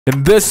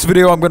In this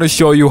video, I'm going to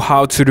show you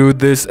how to do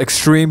this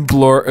extreme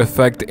blur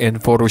effect in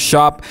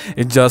Photoshop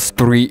in just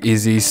 3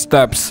 easy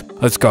steps.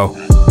 Let's go.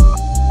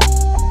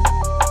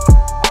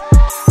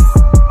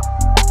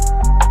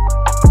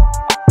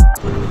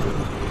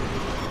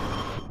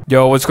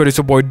 Yo, what's good? It's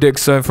your boy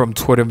Dixon from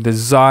Twitter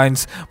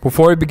Designs.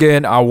 Before we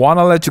begin, I want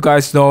to let you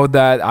guys know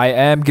that I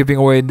am giving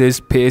away this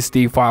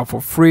PSD file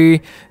for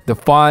free. The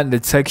font, the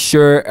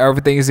texture,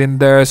 everything is in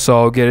there,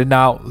 so get it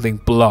now,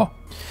 link below.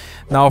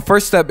 Now,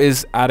 first step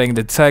is adding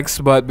the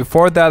text, but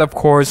before that, of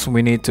course,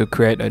 we need to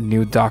create a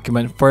new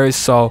document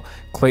first. So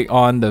click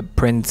on the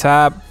print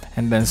tab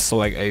and then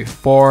select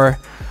A4.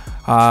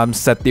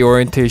 Set the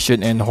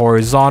orientation in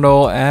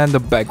horizontal and the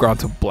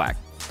background to black.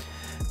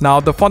 Now,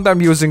 the font I'm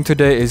using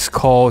today is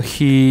called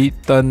Sauce,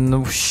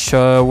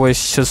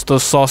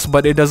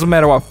 but it doesn't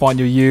matter what font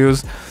you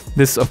use.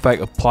 This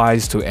effect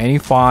applies to any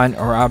font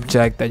or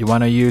object that you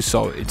want to use,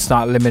 so it's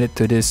not limited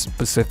to this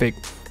specific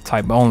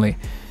type only.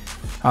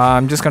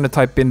 I'm just gonna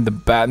type in the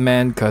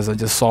Batman because I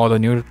just saw the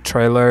new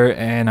trailer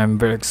and I'm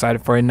very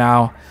excited for it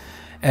now.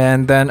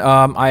 And then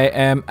I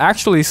am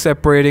actually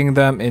separating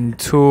them in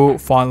 2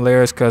 font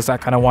layers because I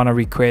kind of want to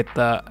recreate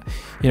the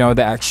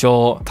the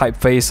actual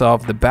typeface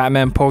of the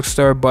Batman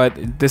poster,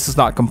 but this is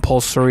not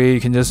compulsory. You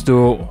can just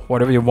do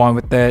whatever you want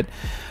with it.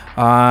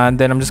 And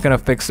then I'm just gonna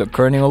fix the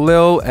kerning a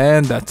little,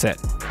 and that's it.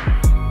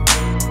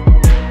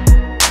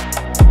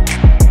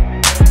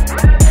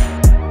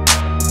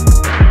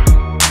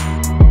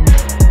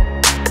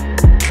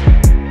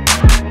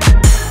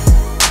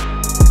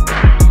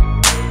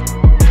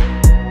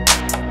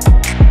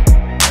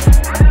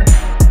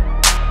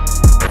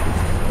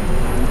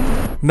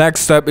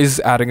 Next step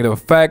is adding the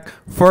effect.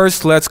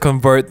 First, let's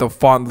convert the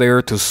font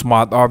layer to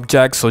smart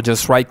object. So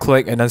just right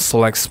click and then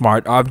select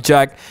smart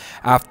object.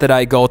 After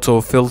that, go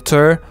to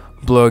filter,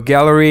 blur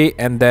gallery,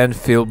 and then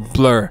fill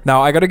blur.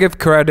 Now I gotta give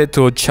credit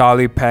to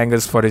CHARLEY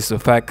PANGUS for this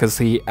effect because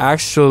he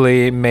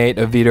actually made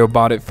a video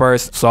about it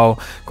first, so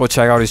go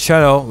check out his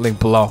channel, link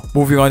below.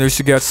 Moving on, you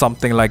should get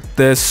something like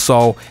this.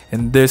 So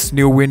in this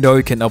new window,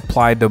 you can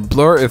apply the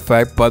blur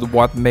effect, but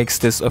what makes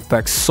this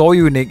effect so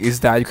unique is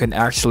that you can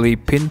actually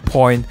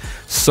pinpoint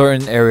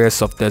certain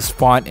areas of this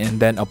font and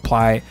then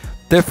apply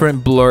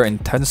different blur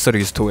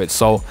intensities to it.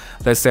 So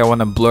let's say I want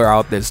to blur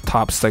out this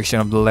top section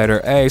of the letter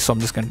A, so I'm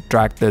just going to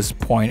drag this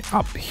point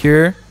up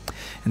here,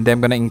 and then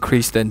I'm going to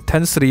increase the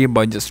intensity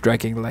by just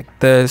dragging like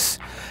this.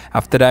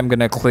 After that, I'm going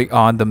to click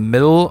on the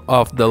middle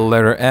of the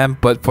letter M,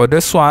 but for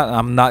this one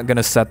I'm not going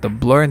to set the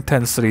blur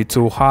intensity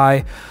too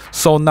high,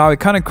 so now it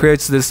kind of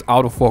creates this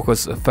out of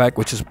focus effect,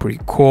 which is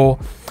pretty cool.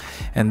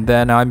 And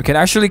then you can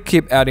actually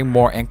keep adding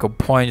more anchor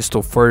points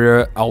to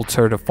further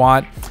alter the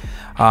font.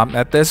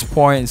 At this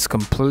point, it's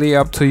completely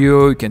up to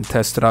you. You can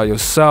test it out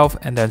yourself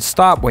and then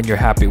stop when you're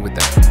happy with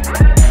it.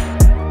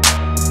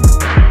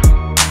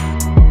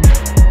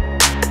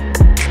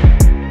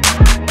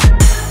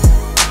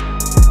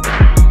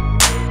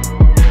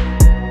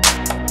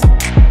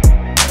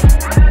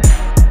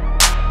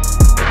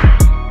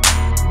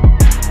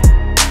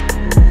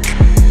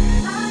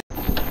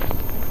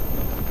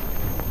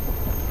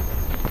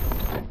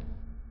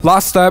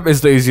 Last step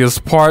is the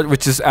easiest part,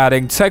 which is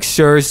adding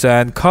textures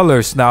and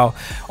colors. Now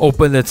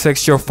open the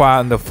texture file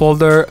in the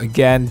folder.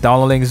 Again,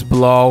 download links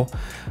below.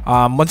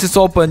 Once it's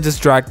open,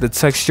 just drag the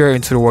texture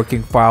into the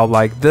working file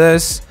like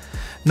this.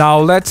 Now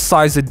let's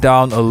size it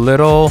down a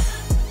little.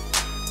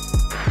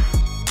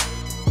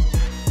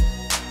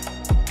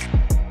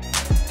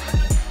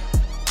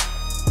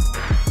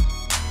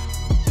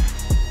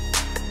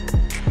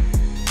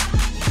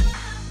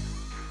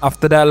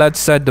 After that, let's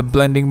set the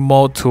blending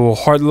mode to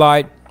hard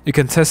light. You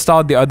can test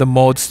out the other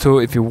modes too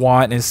if you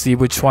want and see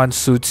which one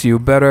suits you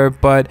better,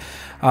 but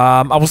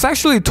I was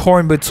actually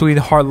torn between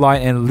hard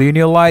light and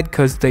linear light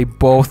because they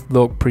both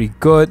look pretty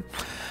good,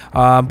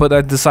 but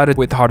I decided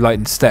with hard light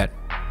instead.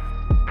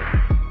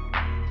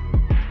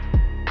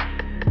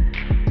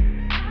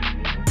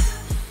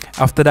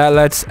 After that,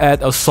 let's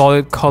add a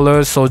solid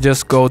color, so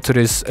just go to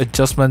this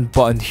adjustment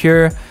button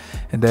here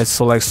and then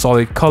select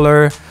solid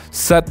color.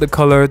 Set the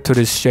color to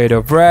this shade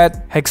of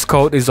red. Hex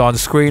code is on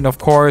screen, of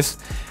course.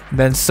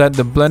 Then set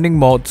the blending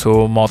mode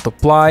to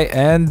multiply,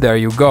 and there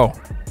you go.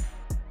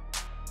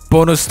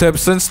 Bonus tip: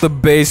 since the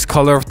base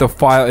color of the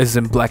file is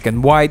in black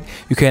and white,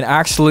 you can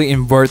actually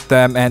invert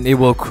them and it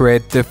will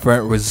create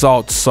different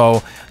results.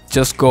 So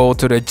just go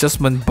to the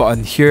adjustment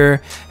button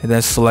here and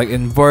then select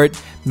invert.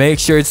 Make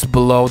sure it's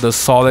below the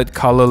solid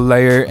color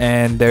layer,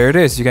 and there it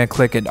is. You can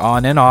click it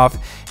on and off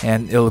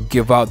and it'll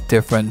give out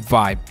different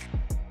vibe.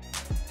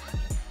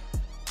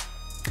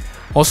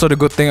 Also, the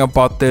good thing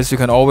about this, you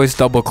can always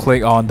double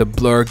click on the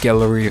blur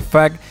gallery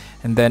effect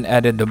and then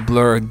edit the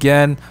blur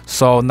again,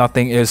 so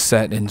nothing is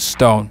set in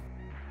stone.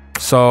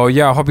 So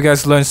yeah, I hope you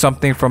guys learned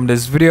something from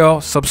this video.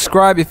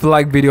 Subscribe if you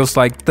like videos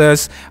like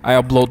this. I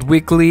upload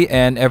weekly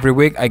and every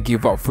week I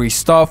give out free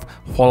stuff.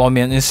 Follow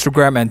me on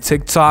Instagram and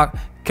TikTok.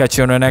 Catch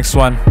you on the next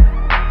one.